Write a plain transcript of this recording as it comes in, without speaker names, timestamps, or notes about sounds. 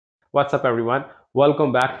What's up everyone?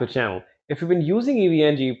 Welcome back to the channel. If you've been using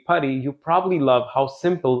EVNG PuTTY, you probably love how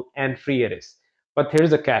simple and free it is. But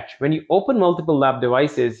here's the catch. When you open multiple lab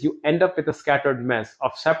devices, you end up with a scattered mess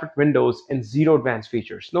of separate windows and zero advanced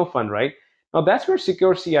features. No fun, right? Now that's where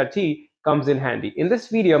SecureCRT comes in handy. In this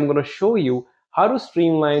video, I'm going to show you how to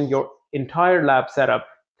streamline your entire lab setup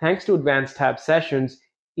thanks to advanced tab sessions,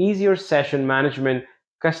 easier session management,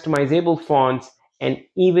 customizable fonts, and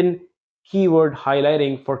even keyword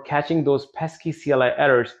highlighting for catching those pesky CLI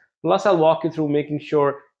errors. Plus, I'll walk you through making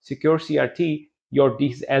sure SecureCRT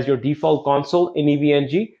as your default console in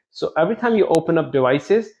EVNG. So every time you open up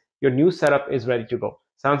devices, your new setup is ready to go.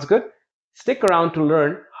 Sounds good? Stick around to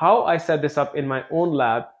learn how I set this up in my own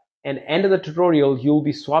lab. And end of the tutorial, you'll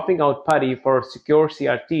be swapping out PuTTY for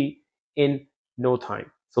SecureCRT in no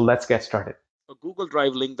time. So let's get started. A Google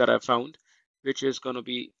Drive link that I found, which is going to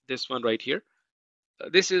be this one right here.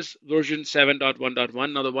 This is version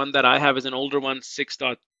 7.1.1. Now the one that I have is an older one, 6.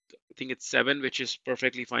 I think it's 7, which is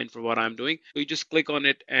perfectly fine for what I'm doing. So you just click on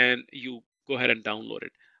it and you go ahead and download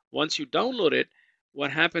it. Once you download it, what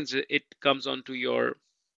happens is it comes onto your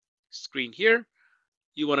screen here.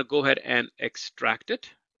 You want to go ahead and extract it.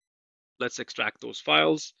 Let's extract those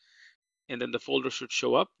files. And then the folder should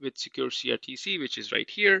show up with SecureCRTC, which is right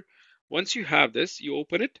here. Once you have this, you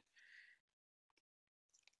open it.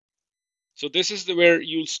 So this is where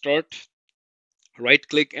you'll start. Right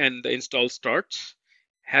click and the install starts.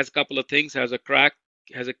 Has a couple of things, has a crack,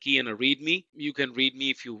 has a key and a readme. You can read me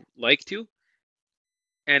if you like to.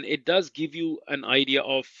 And it does give you an idea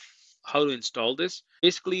of how to install this.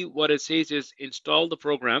 Basically what it says is install the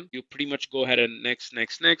program. You pretty much go ahead and next.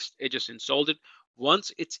 It just installed it.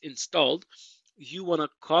 Once it's installed, you want to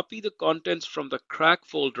copy the contents from the crack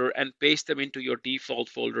folder and paste them into your default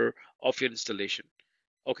folder of your installation.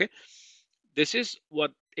 Okay, this is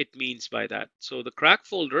what it means by that. So the crack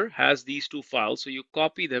folder has these two files, so you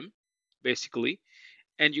copy them basically,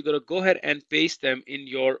 and you're going to go ahead and paste them in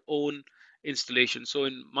your own installation. So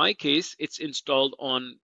in my case, it's installed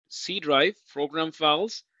on C drive, program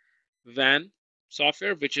files, WAN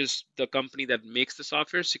software, which is the company that makes the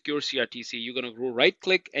software, SecureCRTC. You're going to go right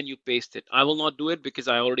click and you paste it. I will not do it because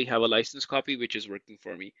I already have a license copy which is working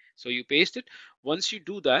for me. So you paste it. Once you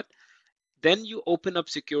do that, then you open up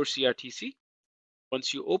SecureCRTC.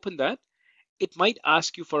 Once you open that, it might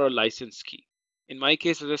ask you for a license key. In my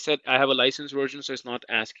case, as I said, I have a license version, so it's not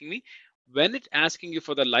asking me. When it's asking you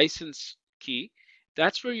for the license key,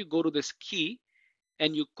 that's where you go to this key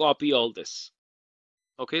and you copy all this.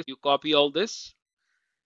 Okay, you copy all this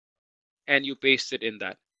and you paste it in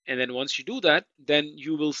that. And then once you do that, then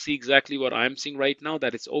you will see exactly what I'm seeing right now,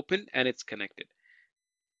 that it's open and it's connected.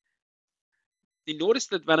 You notice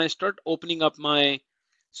that when I start opening up my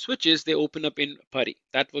switches, they open up in PuTTY.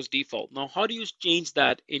 That was default. Now, how do you change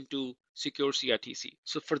that into SecureCRTC?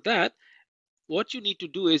 So for that, what you need to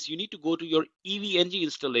do is you need to go to your EVNG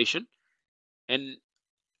installation. And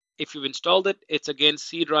if you've installed it, it's again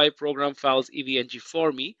C drive, program files, EVNG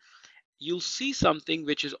for me. You'll see something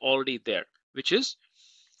which is already there, which is,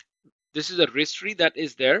 this is a registry that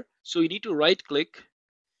is there. So you need to right click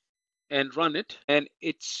and run it. And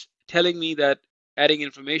it's telling me that adding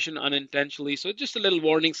information unintentionally. So just a little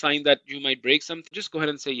warning sign that you might break something. Just go ahead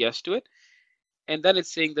and say yes to it. And then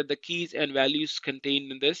it's saying that the keys and values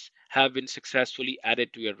contained in this have been successfully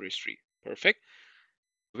added to your registry. Perfect.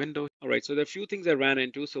 Window. All right, so there are a few things I ran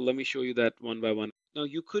into. So let me show you that one by one. Now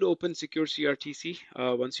you could open SecureCRTC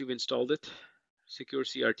once you've installed it,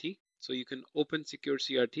 SecureCRT. So you can open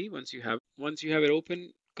SecureCRT once you have it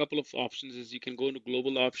open. A couple of options is you can go into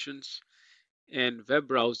global options and web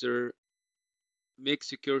browser, make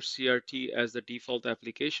SecureCRT as the default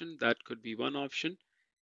application. That could be one option.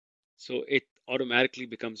 So it automatically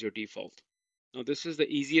becomes your default. Now this is the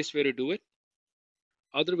easiest way to do it.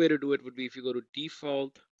 Other way to do it would be if you go to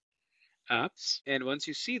default apps, and once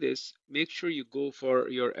you see this, make sure you go for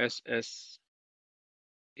your SSH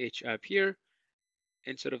app here.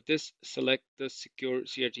 Instead of this, select the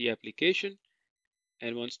SecureCRT application.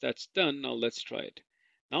 And once that's done, now let's try it.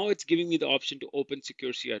 Now it's giving me the option to open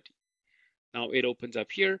SecureCRT. Now it opens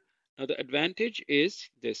up here. Now the advantage is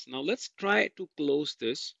this. Now let's try to close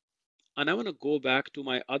this. And I want to go back to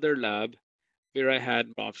my other lab where I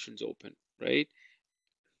had options open, right?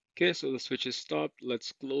 Okay, so the switch is stopped.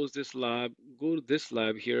 Let's close this lab, go to this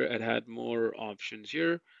lab here. It had more options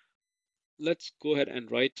here. Let's go ahead and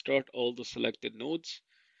start all the selected nodes.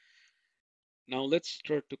 Now let's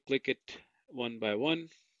start to click it one by one.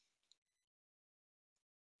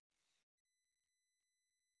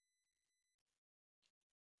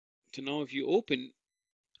 So now if you open,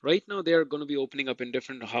 Right now, they are going to be opening up in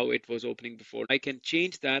different how it was opening before. I can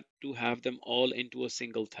change that to have them all into a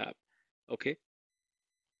single tab. Okay.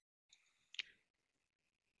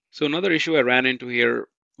 So another issue I ran into here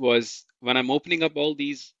was when I'm opening up all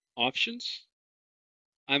these options,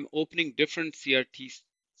 I'm opening different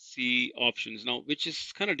CRTC options now, which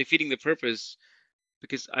is kind of defeating the purpose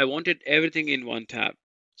because I wanted everything in one tab,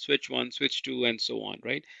 switch one, switch two, and so on,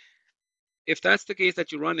 right? If that's the case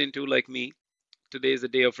that you run into, like me, today is the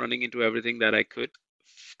day of running into everything that I could.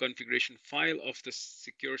 Configuration file of the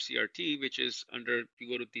secure CRT, which is under, you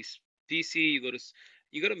go to this PC,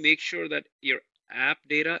 you got to make sure that your app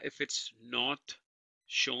data, if it's not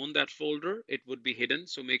shown that folder, it would be hidden.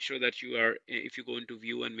 So make sure that you are, if you go into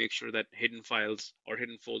view and make sure that hidden files or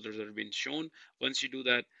hidden folders are being shown. Once you do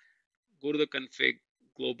that, go to the config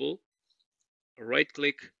global, right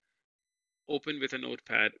click, open with a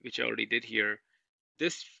notepad, which I already did here.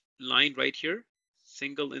 This line right here,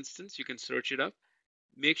 single instance, you can search it up.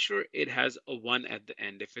 Make sure it has a 1 at the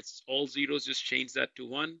end. If it's all zeros, just change that to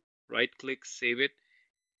 1, right click, save it,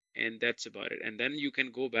 and that's about it. And then you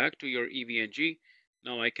can go back to your EVNG.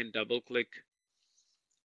 Now I can double click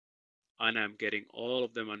and I'm getting all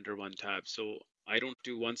of them under one tab. So I don't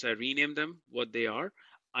do, once I rename them what they are,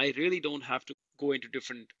 I really don't have to go into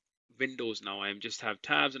different windows now. I just have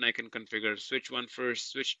tabs and I can configure switch one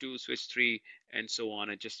first, switch two, switch three, and so on.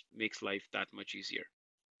 It just makes life that much easier.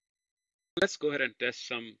 Let's go ahead and test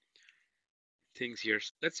some things here.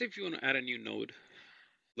 Let's say if you want to add a new node,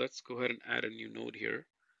 let's go ahead and add a new node here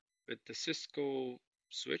with the Cisco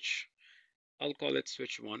switch. I'll call it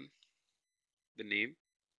switch one, the name.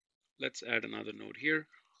 Let's add another node here.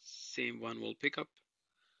 Same one will pick up.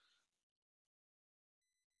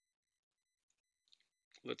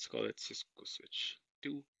 Let's call it Cisco switch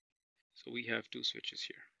 2. So we have two switches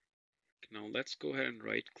here. Now let's go ahead and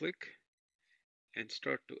right click and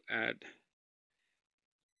start to add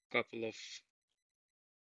a couple of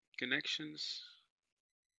connections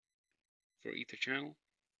for Ether channel.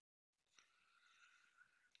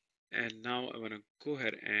 And now I'm going to go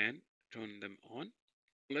ahead and turn them on.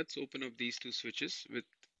 Let's open up these two switches with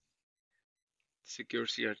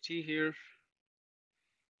SecureCRT here.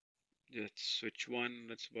 Let's switch one.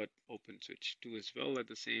 Let's open switch two as well at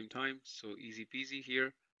the same time. So easy peasy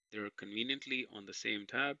here. They're conveniently on the same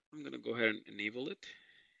tab. I'm going to go ahead and enable it.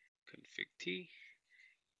 Config T.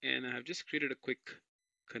 And I have just created a quick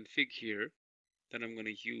config here that I'm going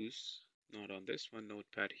to use. Not on this one,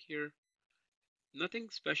 notepad here. Nothing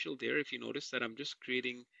special there. If you notice that I'm just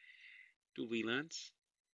creating two VLANs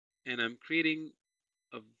and I'm creating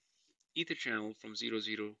a Ether channel from 00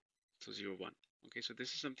 to 01. Okay, so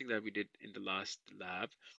this is something that we did in the last lab.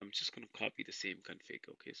 I'm just going to copy the same config.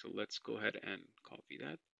 Okay, so let's go ahead and copy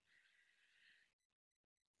that.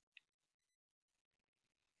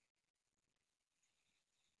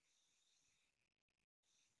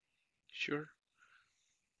 Sure.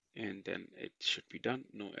 And then it should be done.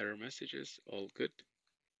 No error messages. All good.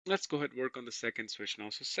 Let's go ahead and work on the second switch now.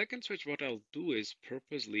 So second switch, what I'll do is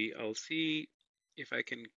purposely, I'll see if I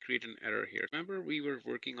can create an error here. Remember we were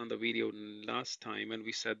working on the video last time and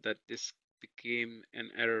we said that this became an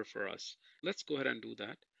error for us. Let's go ahead and do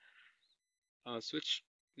that. Switch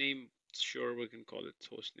name, sure, we can call it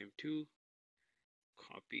host name 2.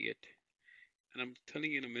 Copy it. And I'm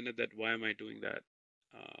telling you in a minute that why am I doing that.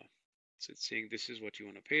 So it's saying this is what you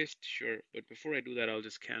want to paste, sure. But before I do that, I'll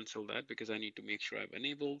just cancel that because I need to make sure I've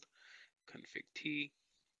enabled config T.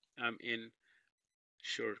 I'm in,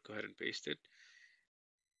 sure, go ahead and paste it.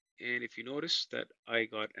 And if you notice that I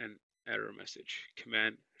got an error message,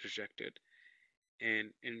 command rejected,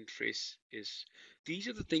 and interface is, these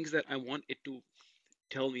are the things that I want it to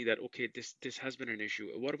tell me that, okay, this has been an issue.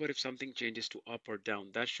 What about if something changes to up or down?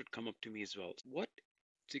 That should come up to me as well. What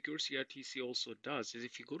SecureCRT also does is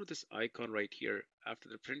if you go to this icon right here after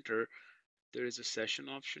the printer, there is a session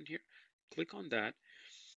option here. Click on that.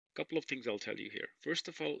 A couple of things I'll tell you here. First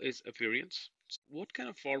of all is appearance. What kind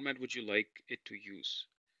of format would you like it to use?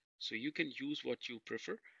 So you can use what you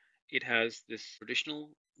prefer. It has this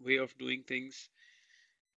traditional way of doing things.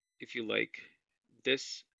 If you like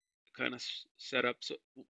this kind of setup, so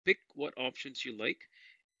pick what options you like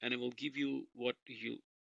and it will give you what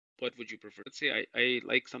would you prefer. Let's say I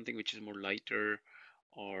like something which is more lighter,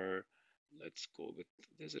 or let's go with,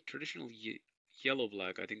 there's a traditional yellow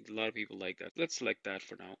black. I think a lot of people like that. Let's select that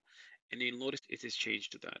for now. And you'll notice it is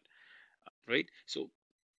changed to that, right? So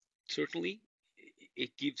certainly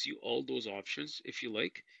it gives you all those options if you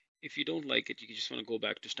like. If you don't like it, you just want to go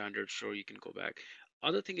back to standard, sure, you can go back.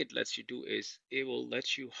 Other thing it lets you do is it will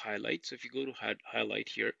let you highlight. So if you go to highlight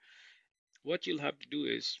here, what you'll have to do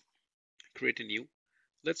is create a new.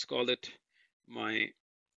 Let's call it my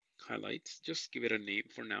highlights. Just give it a name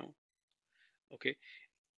for now. Okay,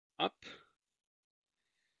 up.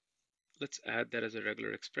 Let's add that as a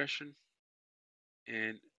regular expression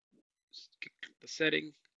and the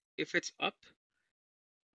setting. If it's up,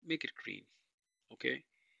 make it green. Okay,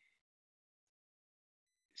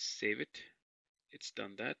 save it. It's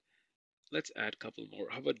done that. Let's add a couple more.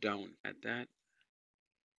 How about down? Add that.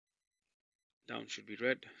 Down should be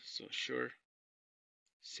red. So sure,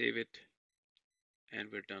 save it, and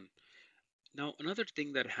we're done. Now, another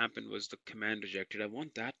thing that happened was the command rejected. I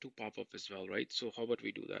want that to pop up as well, right? So how about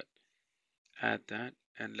we do that? Add that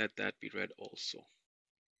and let that be red also.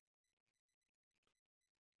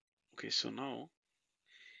 Okay, so now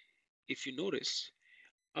if you notice,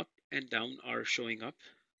 up and down are showing up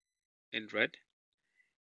in red,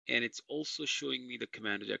 and it's also showing me the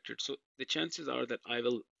command rejected. So the chances are that I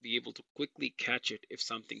will be able to quickly catch it if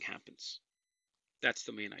something happens. That's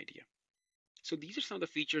the main idea. So these are some of the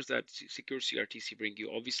features that SecureCRT bring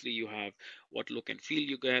you. Obviously, you have what look and feel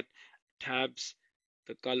you get, tabs,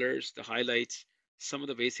 the colors, the highlights, some of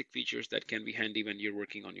the basic features that can be handy when you're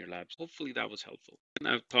working on your labs. Hopefully that was helpful. And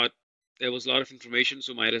I thought there was a lot of information,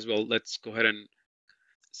 so might as well let's go ahead and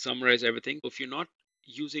summarize everything. If you're not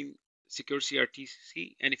using SecureCRT,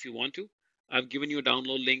 and if you want to, I've given you a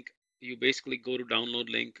download link. You basically go to download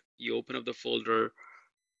link, you open up the folder,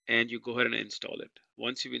 and you go ahead and install it.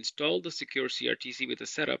 Once you've installed the SecureCRT with the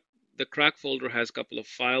setup, the crack folder has a couple of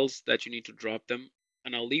files that you need to drop them,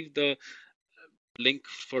 and I'll leave the link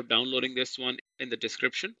for downloading this one in the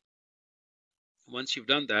description. Once you've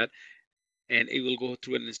done that, and it will go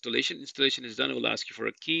through an installation. Installation is done, it will ask you for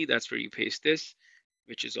a key. That's where you paste this,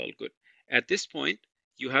 which is all good. At this point,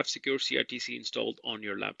 you have SecureCRT installed on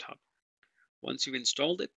your laptop. Once you've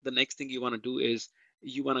installed it, the next thing you want to do is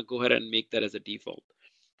you want to go ahead and make that as a default.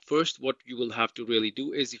 First, what you will have to really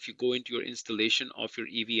do is if you go into your installation of your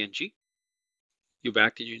EVNG, you're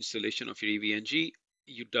back in your installation of your EVNG,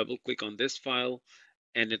 you double click on this file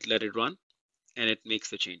and let it run, and it makes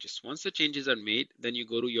the changes. Once the changes are made, then you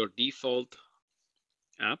go to your default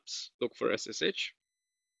apps, look for SSH,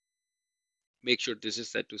 make sure this is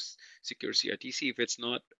set to SecureCRT. If it's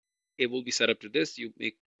not, it will be set up to this. You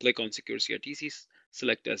click on SecureCRT,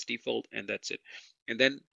 select as default, and that's it. And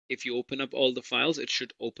then if you open up all the files, it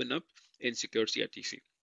should open up in SecureCRT.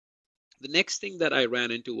 The next thing that I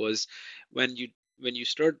ran into was when you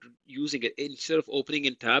start using it, instead of opening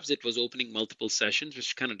in tabs, it was opening multiple sessions,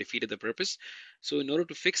 which kind of defeated the purpose. So in order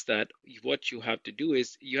to fix that, what you have to do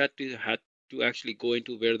is you had to actually go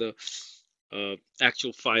into where the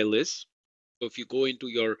actual file is. So if you go into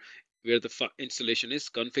your where the installation is,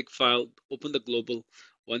 config file, open the global.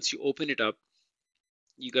 Once you open it up,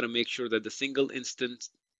 you got to make sure that the single instance,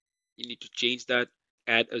 you need to change that,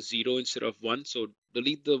 add a 0 instead of 1. So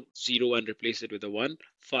delete the 0 and replace it with a 1.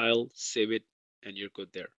 File, save it, and you're good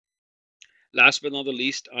there. Last but not the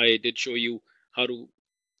least, I did show you how to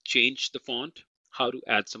change the font, how to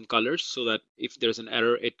add some colors so that if there's an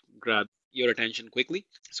error, it grabs your attention quickly.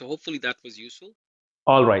 So hopefully that was useful.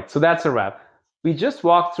 All right, so that's a wrap. We just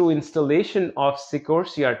walked through installation of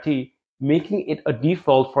SecureCRT, making it a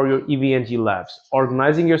default for your EVNG labs,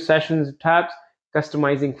 organizing your sessions tabs,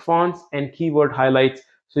 customizing fonts and keyword highlights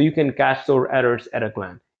so you can catch those errors at a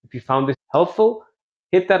glance. If you found this helpful,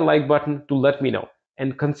 hit that like button to let me know,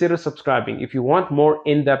 and consider subscribing if you want more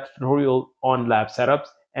in-depth tutorial on lab setups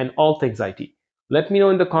and all things IT. Let me know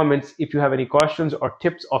in the comments if you have any questions or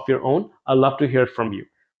tips of your own. I'd love to hear from you.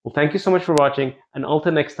 Well, thank you so much for watching, and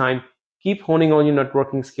until next time, keep honing on your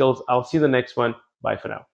networking skills. I'll see you the next one. Bye for now.